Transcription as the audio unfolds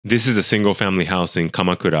This is a single-family house in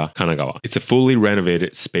Kamakura, Kanagawa. It's a fully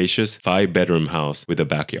renovated, spacious 5-bedroom house with a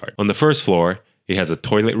backyard. On the first floor, it has a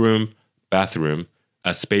toilet room, bathroom,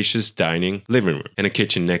 a spacious dining living room, and a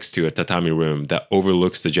kitchen next to a tatami room that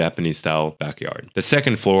overlooks the Japanese-style backyard. The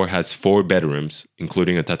second floor has 4 bedrooms,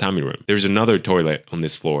 including a tatami room. There's another toilet on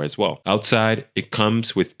this floor as well. Outside, it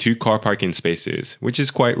comes with 2 car parking spaces, which is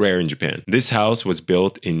quite rare in Japan. This house was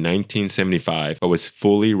built in 1975, but was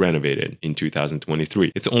fully renovated in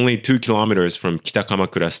 2023. It's only 2 kilometers from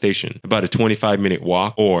Kita-Kamakura Station, about a 25-minute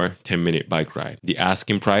walk or 10-minute bike ride. The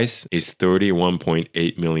asking price is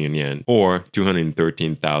 31.8 million yen, or $213,000.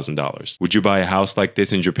 Would you buy a house like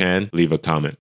this in Japan? Leave a comment.